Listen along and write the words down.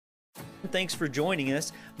Thanks for joining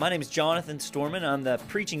us. My name is Jonathan Storman. I'm the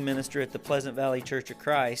preaching minister at the Pleasant Valley Church of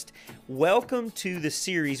Christ. Welcome to the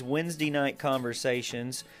series Wednesday Night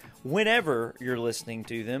Conversations. Whenever you're listening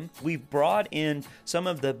to them, we've brought in some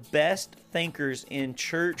of the best thinkers in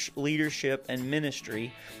church leadership and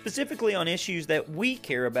ministry, specifically on issues that we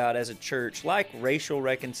care about as a church, like racial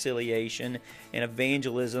reconciliation and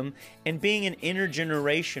evangelism, and being an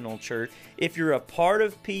intergenerational church. If you're a part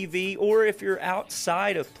of PV, or if you're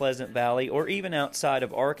outside of Pleasant Valley, or even outside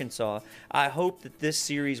of Arkansas, I hope that this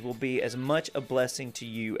series will be as much a blessing to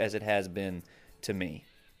you as it has been to me.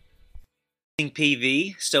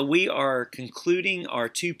 PV. So we are concluding our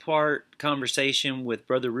two-part conversation with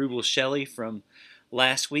Brother Rubel Shelley from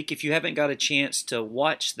last week. If you haven't got a chance to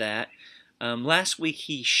watch that, last week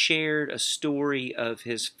he shared a story of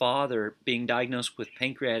his father being diagnosed with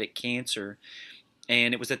pancreatic cancer,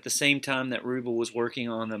 and it was at the same time that Rubel was working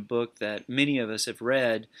on a book that many of us have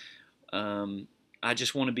read, I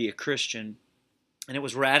Just Want to Be a Christian, and it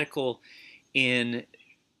was radical in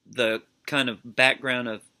the kind of background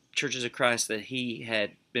of Churches of Christ that he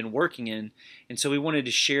had been working in, and so we wanted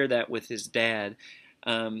to share that with his dad.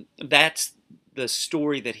 That's the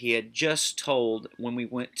story that he had just told when we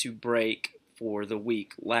went to break for the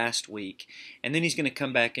week last week, and then he's going to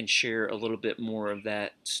come back and share a little bit more of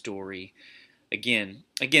that story again.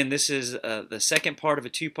 This is the second part of a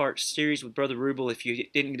two-part series with Brother Rubel. If you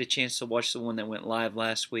didn't get a chance to watch the one that went live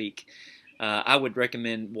last week, I would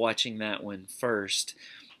recommend watching that one first.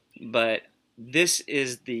 But this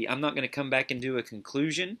is I'm not going to come back and do a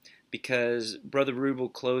conclusion, because Brother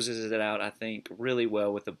Rubel closes it out, I think, really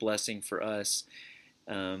well with a blessing for us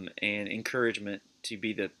and encouragement to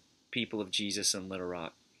be the people of Jesus in Little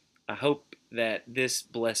Rock. I hope that this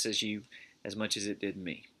blesses you as much as it did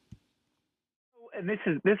me. And this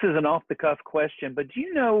is an off-the-cuff question, but do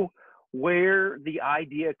you know where the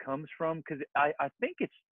idea comes from? Because I think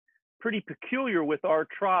it's pretty peculiar with our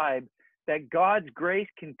tribe that God's grace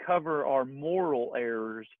can cover our moral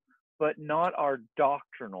errors, but not our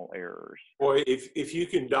doctrinal errors. Boy, if you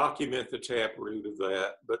can document the taproot of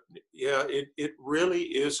that, but yeah, it really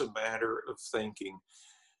is a matter of thinking.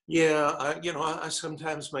 Yeah, I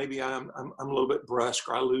sometimes maybe I'm a little bit brusque,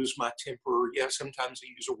 or I lose my temper. Yeah, sometimes I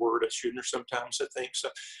use a word I shouldn't, or sometimes I think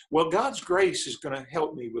so. Well, God's grace is going to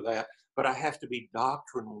help me with that, but I have to be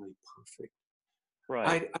doctrinally perfect.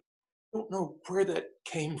 Right. I don't know where that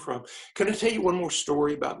came from. Can I tell you one more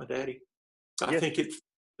story about my daddy? I Yes. think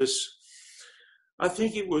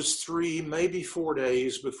it was 3, maybe 4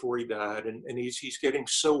 days before he died, and he's getting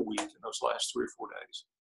so weak in those last 3 or 4 days.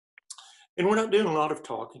 And we're not doing a lot of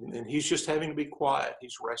talking, and he's just having to be quiet.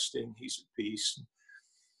 He's resting. He's at peace.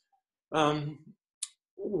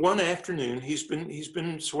 One afternoon, he's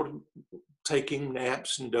been sort of taking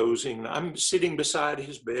naps and dozing. I'm sitting beside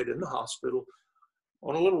his bed in the hospital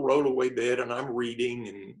on a little rollaway bed, and I'm reading,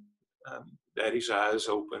 and Daddy's eyes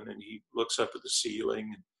open, and he looks up at the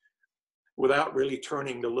ceiling, and without really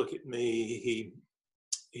turning to look at me,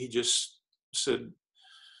 he just said,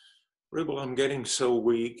 "Rubel, I'm getting so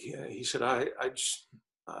weak." He said, I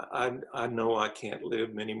know I can't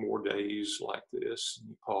live many more days like this." And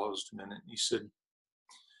he paused a minute, and he said,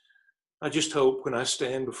 "I just hope when I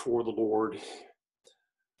stand before the Lord,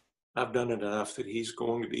 I've done enough that he's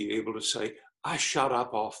going to be able to say, 'I shot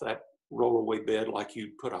up off that rollaway bed like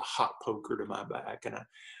you put a hot poker to my back.'" And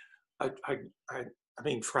I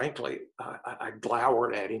mean, frankly, I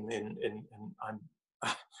glowered at him, and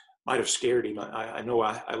I might have scared him. I know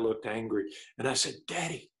I looked angry, and I said,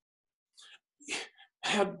 "Daddy,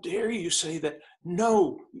 how dare you say that?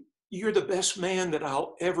 No, you're the best man that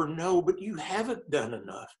I'll ever know, but you haven't done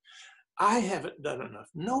enough. I haven't done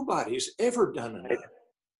enough. Nobody's ever done enough.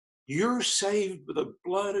 You're saved by the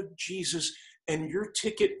blood of Jesus, and your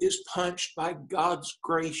ticket is punched by God's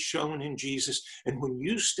grace shown in Jesus. And when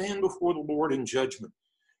you stand before the Lord in judgment,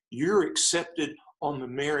 you're accepted on the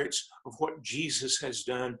merits of what Jesus has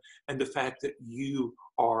done and the fact that you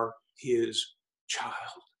are his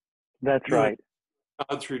child." That's right.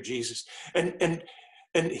 God through Jesus. And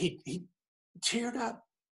he teared up,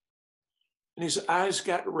 and his eyes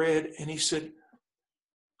got red, and he said,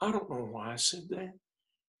 "I don't know why I said that."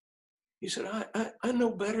 He said, I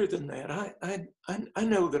know better than that. I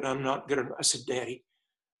know that I'm not good enough. I said, "Daddy,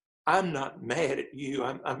 I'm not mad at you.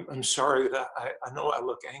 I'm sorry that I know I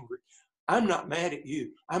look angry. I'm not mad at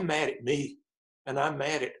you. I'm mad at me. And I'm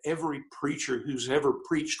mad at every preacher who's ever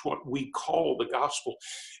preached what we call the gospel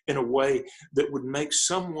in a way that would make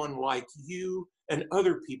someone like you and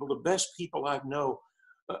other people, the best people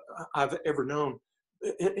I've ever known,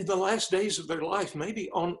 in the last days of their life, maybe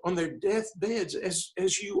on their deathbeds,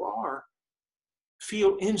 as you are,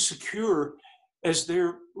 feel insecure as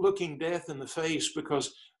they're looking death in the face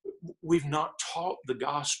because we've not taught the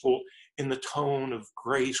gospel in the tone of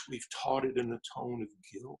grace. We've taught it in the tone of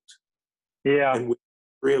guilt. Yeah. And with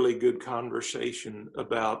really good conversation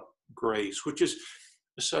about grace, which is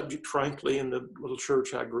a subject, frankly, in the little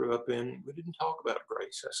church I grew up in. We didn't talk about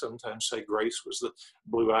grace. I sometimes say grace was the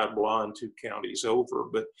blue-eyed blonde 2 counties over,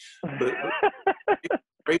 but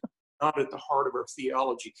grace is not at the heart of our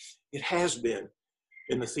theology. It has been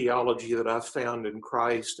in the theology that I've found in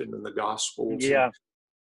Christ and in the Gospels. Yeah.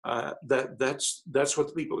 And, that's what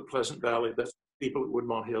the people at Pleasant Valley, that's the people at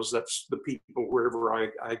Woodmont Hills, that's the people wherever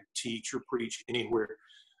I teach or preach anywhere.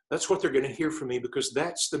 That's what they're going to hear from me, because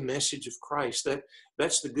that's the message of Christ.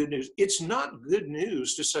 That's the good news. It's not good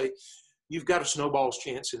news to say you've got a snowball's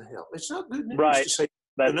chance in hell. It's not good news Right. to say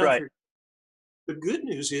That's right. The good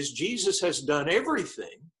news is Jesus has done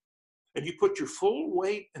everything, and you put your full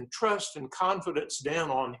weight and trust and confidence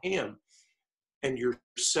down on him, and you're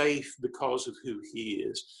safe because of who he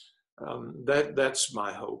is. That's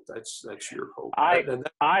my hope. That's your hope.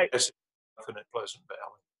 That's confident Pleasant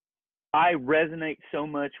Valley. I resonate so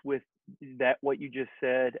much with that, what you just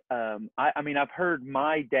said. I mean, I've heard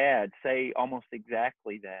my dad say almost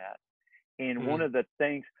exactly that. And one of the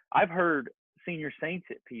things I've heard senior saints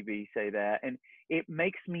at PV say that, and it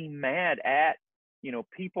makes me mad at,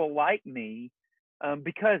 people like me,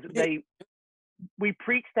 because we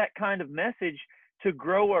preach that kind of message to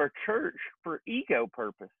grow our church for ego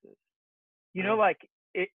purposes. Like,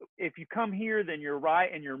 if you come here, then you're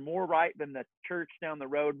right, and you're more right than the church down the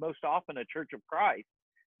road, most often a Church of Christ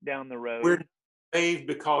down the road. We're saved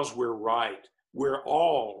because we're right. We're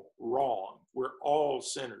all wrong. We're all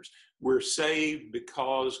sinners. We're saved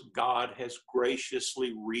because God has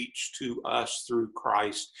graciously reached to us through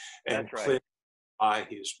Christ and cleansed by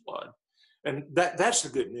his blood. And that's the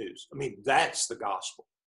good news. I mean, that's the gospel.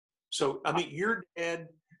 So, I mean, your dad,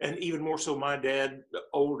 and even more so my dad,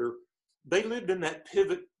 older, they lived in that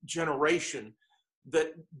pivot generation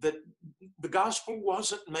that the gospel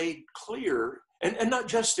wasn't made clear, and not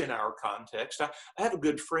just in our context. I have a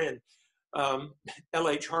good friend,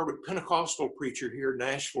 L.H. Harwood, Pentecostal preacher here in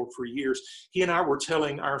Nashville for years. He and I were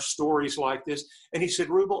telling our stories like this, and he said,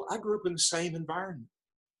 Rubel, I grew up in the same environment.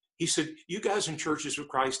 He said, you guys in Churches of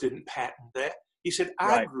Christ didn't patent that. He said,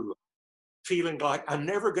 I grew up feeling like I'm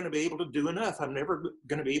never going to be able to do enough. I'm never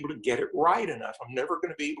going to be able to get it right enough. I'm never going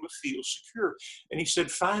to be able to feel secure. And he said,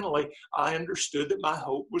 finally, I understood that my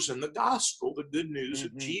hope was in the gospel, the good news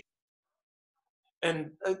of Jesus. And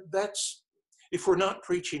that's, if we're not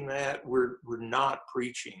preaching that, we're not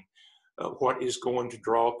preaching what is going to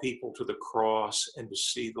draw people to the cross and to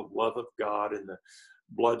see the love of God in the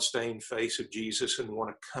bloodstained face of Jesus and want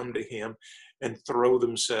to come to him and throw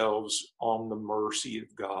themselves on the mercy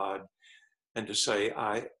of God. And to say,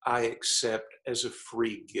 I accept as a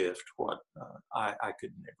free gift what I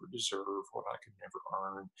could never deserve, what I could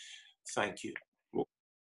never earn. Thank you.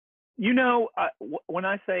 When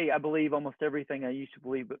I say I believe almost everything I used to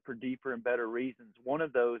believe, but for deeper and better reasons, one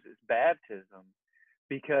of those is baptism,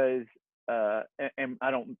 because, and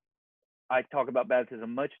I talk about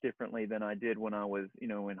baptism much differently than I did when I was,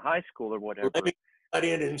 in high school or whatever. Let me cut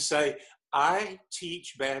in and say, I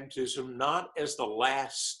teach baptism not as the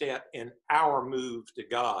last step in our move to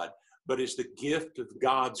God, but as the gift of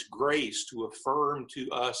God's grace to affirm to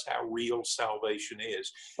us how real salvation is.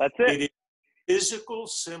 That's it. It is a physical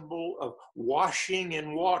symbol of washing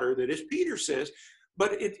in water that, as Peter says,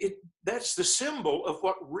 but that's the symbol of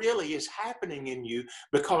what really is happening in you,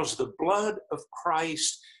 because the blood of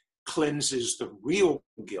Christ cleanses the real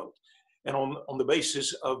guilt. And on the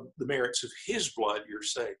basis of the merits of his blood, you're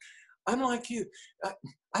saved. I'm like you.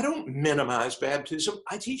 I don't minimize baptism.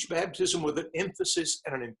 I teach baptism with an emphasis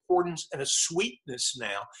and an importance and a sweetness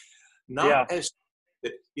now, not as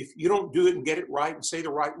that if you don't do it and get it right and say the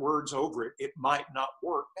right words over it, it might not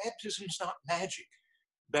work. Baptism is not magic.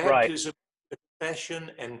 Baptism is confession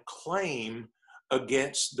and claim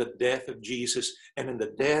against the death of Jesus, and in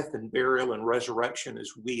the death and burial and resurrection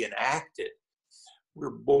as we enact it, we're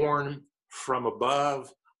born from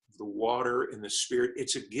above, the water and the Spirit.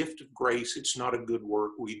 It's a gift of grace. It's not a good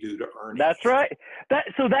work we do to earn it. That's right.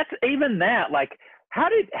 So that's even that. Like, how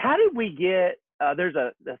did we get? There's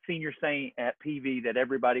a senior saint at PV that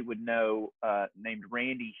everybody would know, named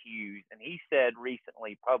Randy Hughes, and he said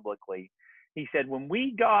recently publicly, he said, when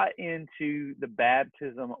we got into the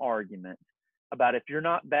baptism argument about if you're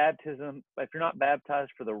not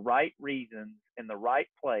baptized for the right reasons in the right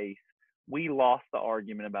place, we lost the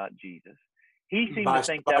argument about Jesus. He seemed to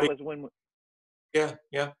think that was when.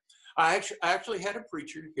 Yeah. I actually had a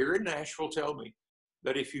preacher here in Nashville tell me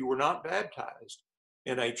that if you were not baptized,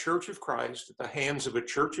 in a Church of Christ at the hands of a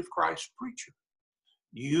Church of Christ preacher,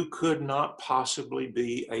 you could not possibly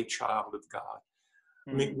be a child of God.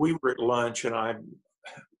 I mean, we were at lunch, and I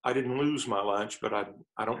didn't lose my lunch, but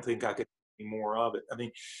I don't think I could eat any more of it. I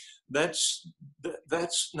mean, that's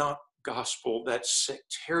not gospel. That's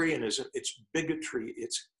sectarianism. It's bigotry.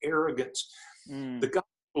 It's arrogance. The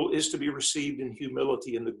gospel is to be received in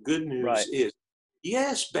humility, and the good news is,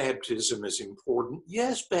 yes, baptism is important.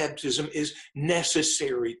 Yes, baptism is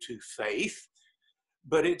necessary to faith,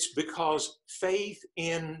 but it's because faith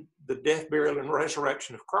in the death, burial, and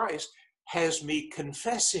resurrection of Christ has me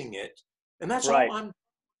confessing it. And that's all I'm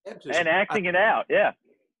baptism. And acting it out, yeah.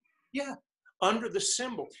 Yeah, under the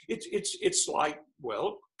symbol. It's like,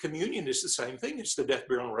 well, communion is the same thing. It's the death,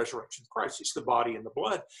 burial, and resurrection of Christ. It's the body and the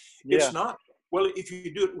blood. Yeah. It's not, well, if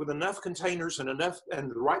you do it with enough containers and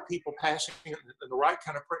the right people passing it and the right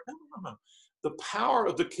kind of prayer. No. The power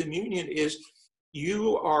of the communion is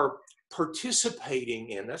you are participating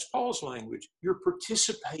in, that's Paul's language, you're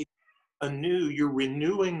participating anew, you're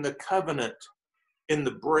renewing the covenant in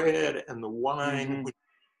the bread and the wine. When you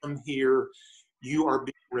come here, you are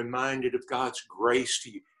being reminded of God's grace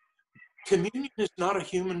to you. Communion is not a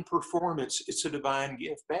human performance, it's a divine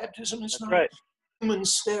gift. Baptism is not a human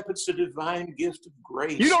step, it's a divine gift of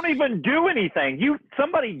grace. You don't even do anything.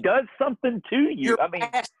 Somebody does something to you.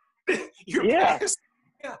 You're past.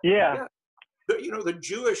 Yeah. The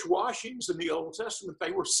Jewish washings in the Old Testament,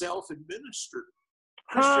 they were self-administered.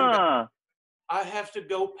 I have to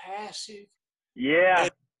go passive. Yeah.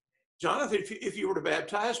 And Jonathan, if you were to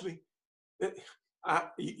baptize me,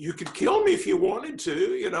 you could kill me if you wanted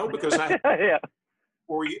to, because I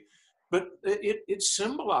for you. But it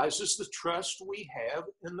symbolizes the trust we have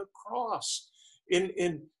in the cross,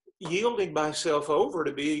 in yielding myself over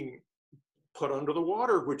to being put under the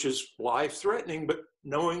water, which is life-threatening, but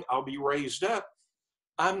knowing I'll be raised up.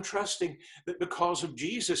 I'm trusting that because of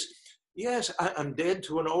Jesus, yes, I'm dead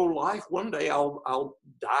to an old life. One day I'll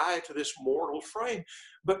die to this mortal frame,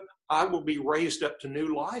 but I will be raised up to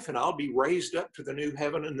new life, and I'll be raised up to the new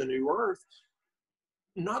heaven and the new earth.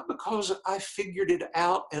 Not because I figured it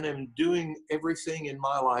out and am doing everything in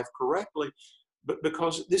my life correctly, but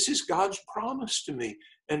because this is God's promise to me.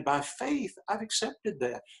 And by faith, I've accepted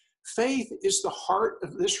that. Faith is the heart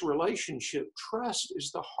of this relationship. Trust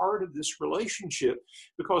is the heart of this relationship,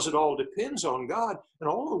 because it all depends on God. And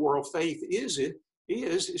all the world faith is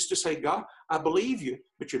to say, God, I believe you,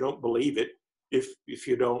 but you don't believe it if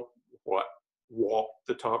you don't walk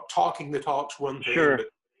the talk. Talking the talk's one thing, but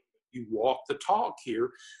you walk the talk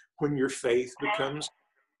here when your faith becomes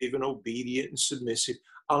even obedient and submissive.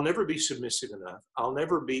 I'll never be submissive enough. I'll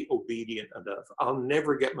never be obedient enough. I'll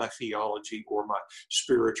never get my theology or my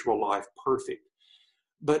spiritual life perfect.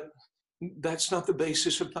 But that's not the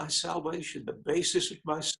basis of my salvation. The basis of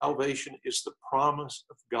my salvation is the promise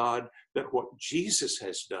of God that what Jesus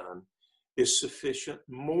has done is sufficient,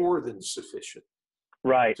 more than sufficient.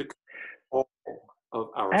 Right. To all of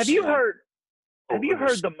our Have sin. you heard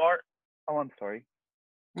the Martin? Oh, I'm sorry.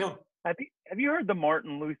 No. Have you heard the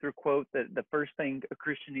Martin Luther quote that the first thing a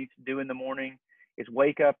Christian needs to do in the morning is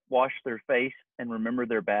wake up, wash their face, and remember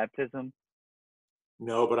their baptism?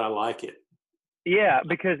 No, but I like it. Yeah,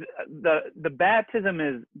 because the baptism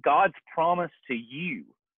is God's promise to you.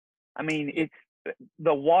 I mean, it's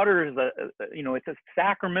the water is it's a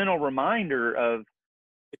sacramental reminder of.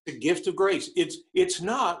 It's a gift of grace. It's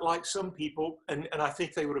not like some people, and I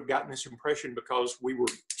think they would have gotten this impression because we were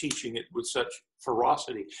teaching it with such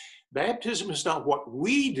ferocity. Baptism is not what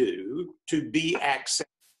we do to be accepted.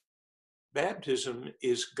 Baptism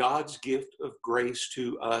is God's gift of grace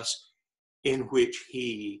to us, in which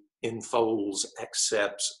He enfolds,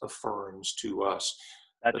 accepts, affirms to us.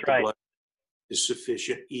 That's that right. The blood is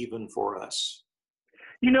sufficient even for us.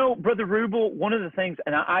 Brother Rubel, one of the things,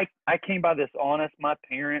 and I came by this honest, my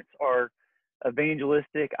parents are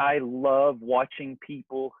evangelistic. I love watching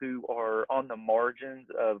people who are on the margins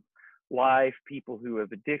of life, people who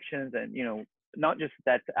have addictions, and, not just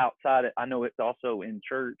that's outside. I know it's also in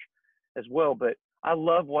church as well, but I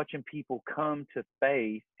love watching people come to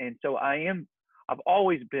faith. And so I've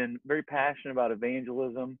always been very passionate about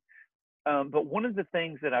evangelism. But one of the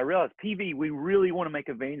things that I realized, PV, we really want to make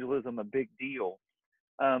evangelism a big deal.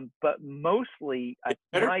 But mostly,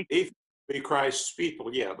 be Christ's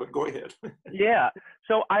people. Yeah, but go ahead. Yeah.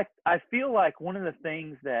 So I feel like one of the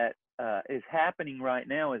things that is happening right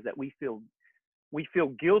now is that we feel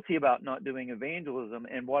guilty about not doing evangelism.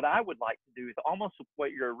 And what I would like to do is almost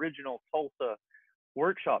what your original Tulsa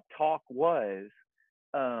workshop talk was,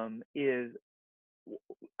 is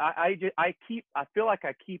I feel like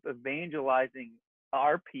I keep evangelizing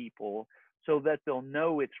our people so that they'll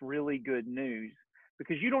know it's really good news.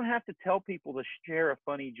 Because you don't have to tell people to share a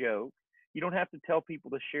funny joke. You don't have to tell people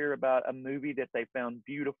to share about a movie that they found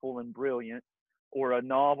beautiful and brilliant, or a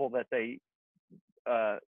novel that they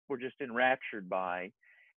were just enraptured by.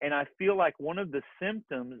 And I feel like one of the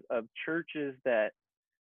symptoms of churches that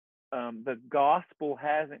the gospel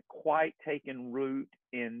hasn't quite taken root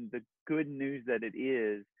in the good news that it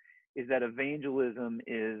is that evangelism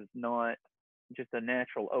is not just a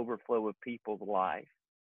natural overflow of people's life.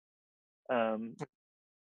 One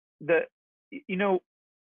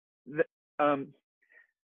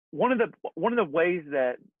of the ways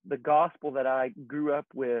that the gospel that I grew up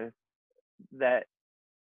with, that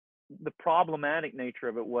the problematic nature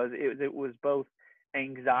of it was both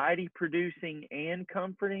anxiety producing and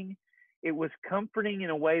comforting. It was comforting in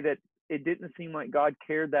a way that it didn't seem like God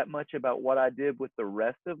cared that much about what I did with the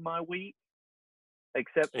rest of my week,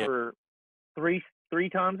 except for three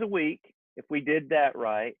times a week, if we did that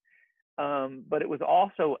right. But it was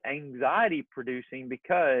also anxiety producing,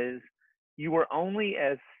 because you were only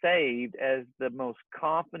as saved as the most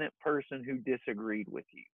confident person who disagreed with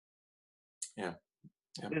you. Yeah.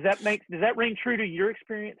 Does that ring true to your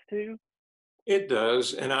experience too? It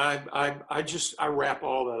does, and I wrap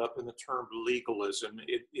all that up in the term legalism.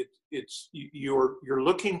 It's you're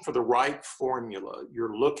looking for the right formula.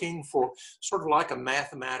 You're looking for sort of like a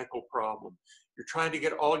mathematical problem. You're trying to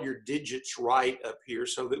get all your digits right up here,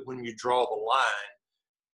 so that when you draw the line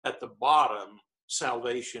at the bottom,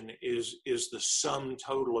 salvation is the sum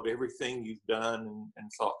total of everything you've done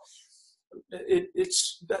and thought.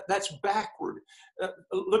 That's backward.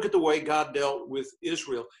 Look at the way God dealt with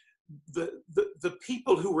Israel. The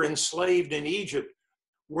people who were enslaved in Egypt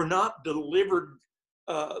were not delivered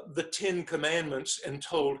the 10 Commandments and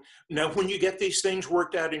told, now when you get these things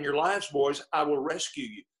worked out in your lives, boys, I will rescue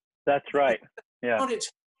you. That's right. Yeah.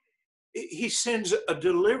 He sends a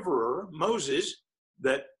deliverer, Moses,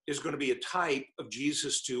 that is going to be a type of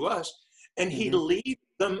Jesus to us, and he leads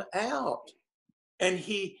them out, and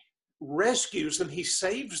he rescues them, he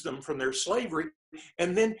saves them from their slavery,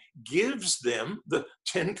 and then gives them the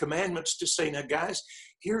 10 Commandments to say, now guys,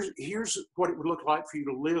 here's what it would look like for you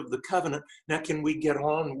to live the covenant. Now can we get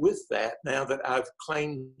on with that now that I've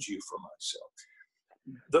claimed you for myself?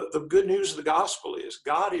 The good news of the gospel is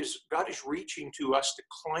God is reaching to us to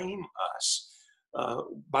claim us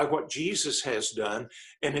by what Jesus has done.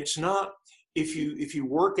 And it's not, if you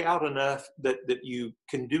work out enough that you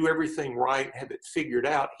can do everything right, have it figured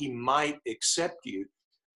out, he might accept you.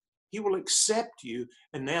 He will accept you,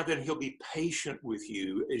 and now then he'll be patient with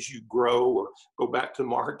you as you grow. Or go back to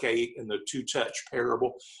Mark 8 and the two-touch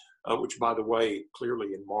parable, which, by the way,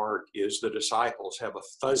 clearly in Mark is the disciples have a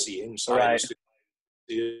fuzzy inside. Right.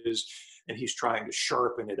 And he's trying to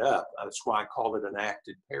sharpen it up. That's why I call it an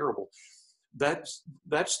acted parable. That's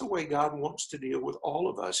the way God wants to deal with all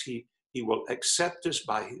of us. He will accept us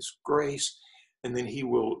by his grace, and then he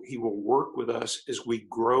will work with us as we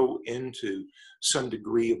grow into some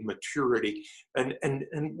degree of maturity. And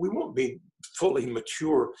we won't be fully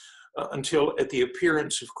mature until at the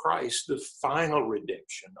appearance of Christ, the final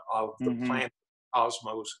redemption of the planet,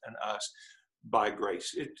 cosmos, and us by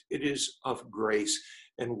grace. It is of grace,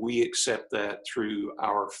 and we accept that through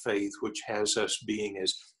our faith, which has us being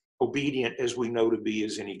as obedient as we know to be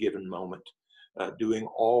as any given moment. Doing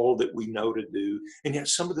all that we know to do. And yet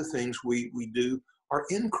some of the things we do are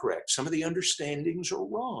incorrect. Some of the understandings are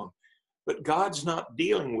wrong. But God's not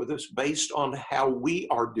dealing with us based on how we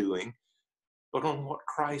are doing, but on what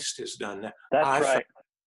Christ has done. Now, That's right.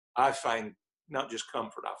 I find not just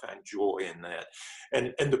comfort, I find joy in that.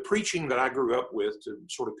 And the preaching that I grew up with, to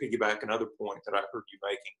sort of piggyback another point that I heard you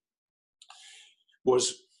making,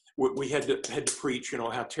 was we had to preach,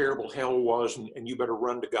 how terrible hell was, and you better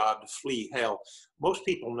run to God to flee hell. Most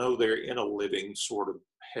people know they're in a living sort of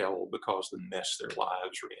hell because of the mess their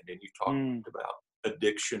lives are in. And you talked about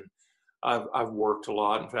addiction. I've worked a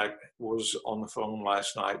lot. In fact, was on the phone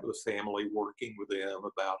last night with a family, working with them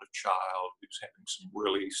about a child who's having some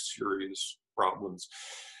really serious problems.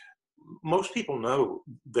 Most people know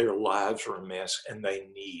their lives are a mess and they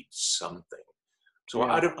need something. So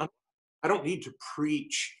I don't need to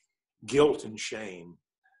preach guilt and shame.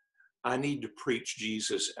 I need to preach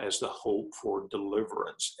Jesus as the hope for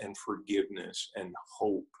deliverance and forgiveness and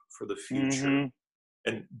hope for the future.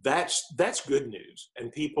 And that's good news.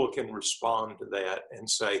 And people can respond to that and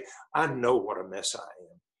say, I know what a mess I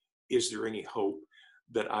am. Is there any hope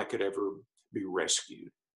that I could ever be rescued?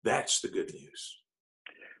 That's the good news.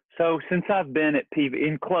 So since I've been at PV,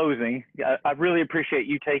 in closing, I really appreciate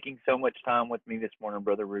you taking so much time with me this morning,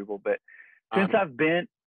 Brother Rubel. But since I've been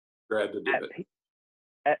glad to do it.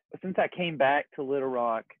 since I came back to Little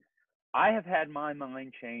Rock, I have had my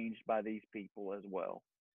mind changed by these people as well.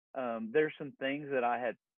 There's some things that I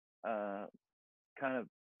had kind of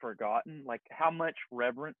forgotten, like how much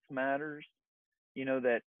reverence matters.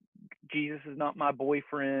 That Jesus is not my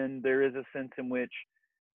boyfriend. There is a sense in which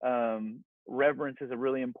reverence is a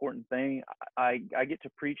really important thing. I get to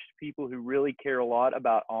preach to people who really care a lot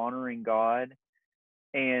about honoring God,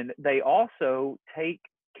 and they also take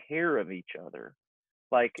care of each other.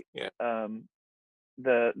 Like Yeah.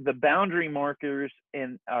 The boundary markers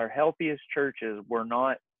in our healthiest churches were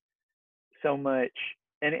not so much,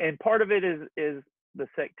 and part of it is the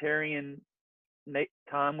sectarian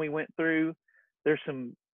time we went through. There's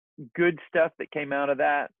some good stuff that came out of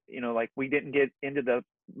that. Like we didn't get into the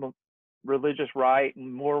religious right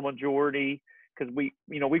and moral majority, because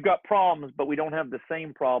we've got problems, but we don't have the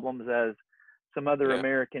same problems as some other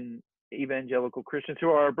American evangelical Christians who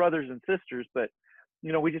are our brothers and sisters, but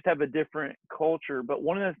we just have a different culture. But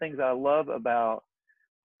one of the things I love about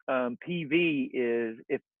PV is,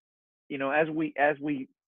 if as we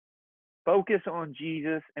focus on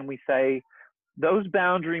Jesus and we say those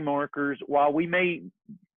boundary markers, while we may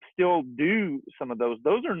still do some of those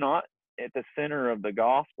are not at the center of the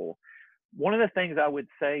gospel. One of the things I would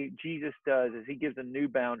say Jesus does is he gives a new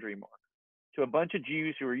boundary marker to a bunch of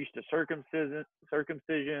Jews who are used to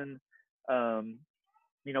circumcision,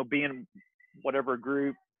 being whatever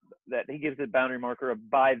group, that he gives a boundary marker of,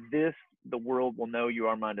 by this the world will know you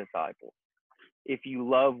are my disciples, if you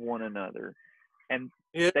love one another. And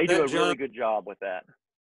they do a really good job with that.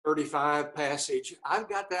 35 passage, I've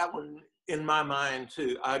got that one in my mind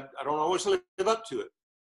too. I don't always live up to it,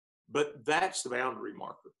 but that's the boundary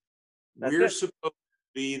marker. We're supposed to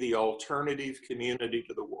be the alternative community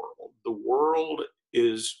to the world. The world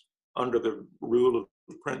is under the rule of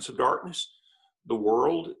the Prince of Darkness. The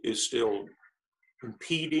world is still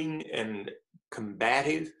competing and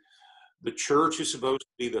combative. The church is supposed to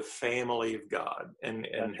be the family of God. And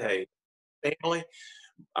hey, family,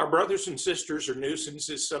 our brothers and sisters are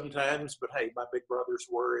nuisances sometimes, but hey, my big brothers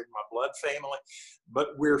were in my blood family, but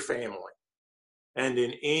we're family. And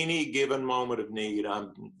in any given moment of need,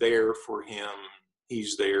 I'm there for him.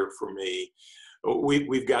 He's there for me.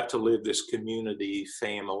 We've got to live this community,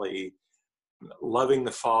 family, loving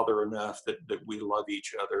the Father enough that we love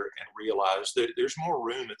each other and realize that there's more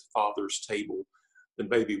room at the Father's table than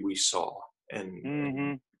maybe we saw.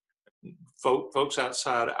 And folks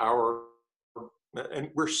outside and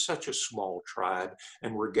we're such a small tribe,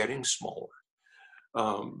 and we're getting smaller.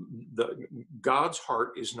 God's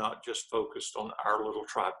heart is not just focused on our little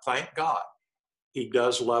tribe. Thank God. He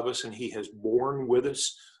does love us, and he has borne with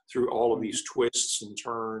us through all of these twists and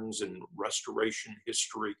turns and restoration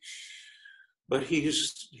history. But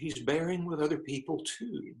he's bearing with other people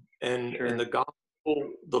too. And the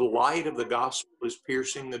gospel, the light of the gospel is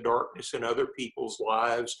piercing the darkness in other people's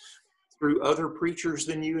lives through other preachers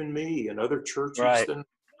than you and me, and other churches than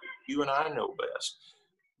you and I know best.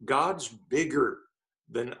 God's bigger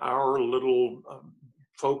than our little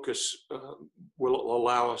focus will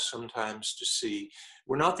allow us sometimes to see.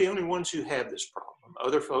 We're not the only ones who have this problem.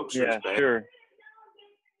 Other folks are as bad. Sure.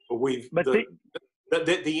 But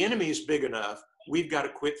the enemy is big enough. We've got to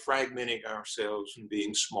quit fragmenting ourselves and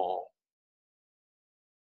being small.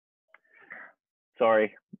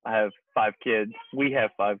 Sorry, I have 5 kids. We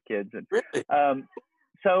have 5 kids. Really?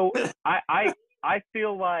 So I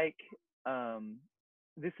feel like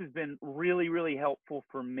this has been really, really helpful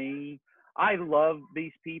for me. I love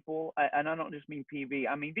these people, and I don't just mean PV.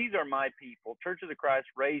 I mean, these are my people. Church of the Christ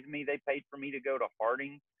raised me. They paid for me to go to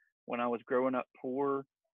Harding when I was growing up poor.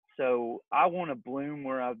 So I want to bloom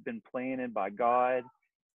where I've been planted by God.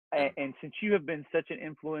 And since you have been such an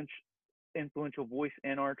influential voice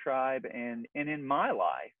in our tribe and in my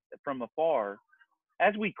life from afar,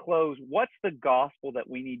 as we close, what's the gospel that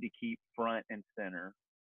we need to keep front and center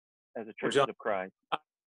as a Church of Christ?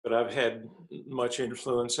 But I've had much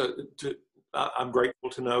influence. I'm grateful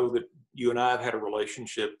to know that you and I have had a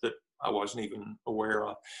relationship that I wasn't even aware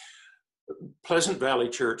of. Pleasant Valley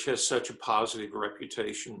Church has such a positive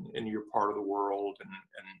reputation in your part of the world, and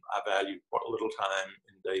I value what little time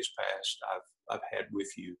in days past I've had with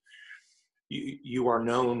you. You are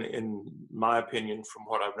known, in my opinion, from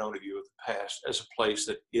what I've known of you in the past, as a place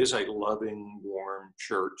that is a loving, warm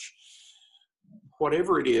church.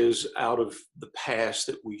 Whatever it is out of the past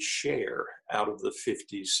that we share, out of the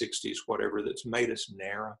 50s, 60s, whatever, that's made us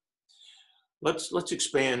narrow, let's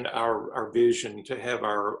expand our vision to have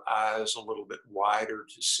our eyes a little bit wider,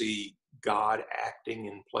 to see God acting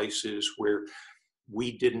in places where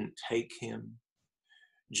we didn't take him.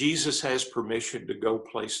 Jesus has permission to go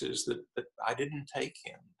places that I didn't take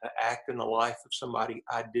him, to act in the life of somebody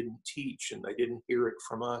I didn't teach and they didn't hear it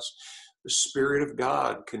from us. The Spirit of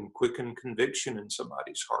God can quicken conviction in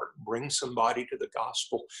somebody's heart, bring somebody to the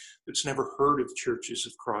gospel that's never heard of churches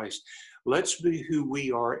of Christ. Let's be who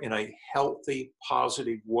we are in a healthy,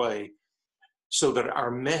 positive way, so that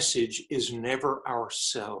our message is never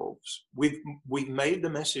ourselves. We've made the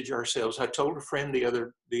message ourselves. I told a friend the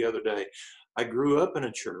other day, I grew up in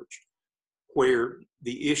a church where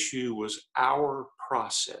the issue was our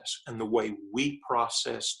process and the way we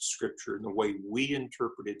processed Scripture and the way we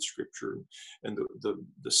interpreted Scripture and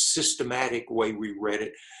the systematic way we read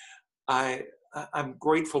it. I'm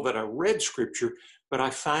grateful that I read Scripture, but I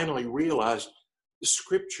finally realized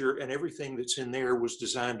Scripture and everything that's in there was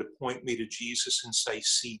designed to point me to Jesus and say,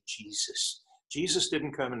 see Jesus. Jesus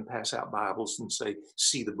didn't come and pass out Bibles and say,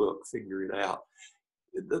 see the book, figure it out.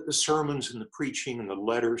 The sermons and the preaching and the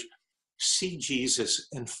letters, see Jesus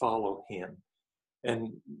and follow him. And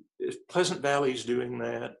if Pleasant Valley is doing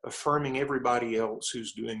that, affirming everybody else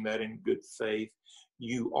who's doing that in good faith,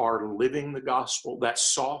 you are living the gospel. That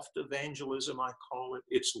soft evangelism, I call it.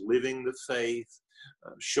 It's living the faith,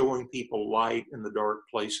 showing people light in the dark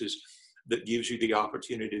places, that gives you the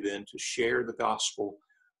opportunity then to share the gospel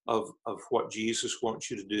of what Jesus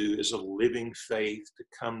wants you to do is a living faith, to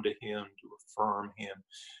come to him, to affirm him,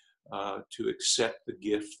 to accept the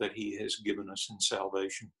gift that he has given us in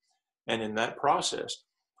salvation. And in that process,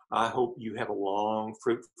 I hope you have a long,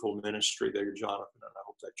 fruitful ministry there, Jonathan, and I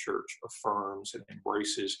hope that church affirms and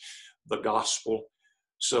embraces the gospel,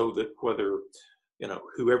 so that whether,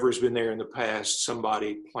 whoever's been there in the past,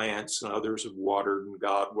 somebody plants and others have watered, and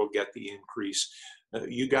God will get the increase.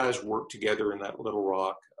 You guys work together in that Little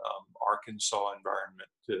Rock, Arkansas environment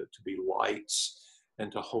to be lights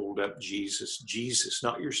and to hold up Jesus,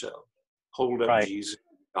 not yourself. Hold up Right. Jesus,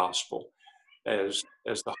 gospel, as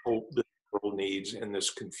the hope that the world needs in this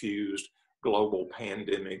confused global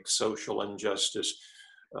pandemic, social injustice,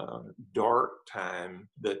 dark time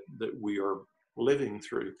that we are living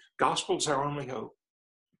through. Gospel's our only hope.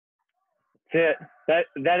 That's it.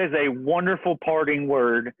 That is a wonderful parting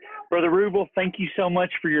word. Brother Rubel, thank you so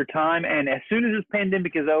much for your time. And as soon as this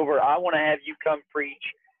pandemic is over, I want to have you come preach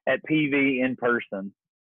at PV in person.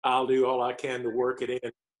 I'll do all I can to work it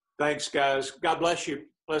in. Thanks, guys. God bless you,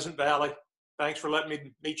 Pleasant Valley. Thanks for letting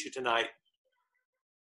me meet you tonight.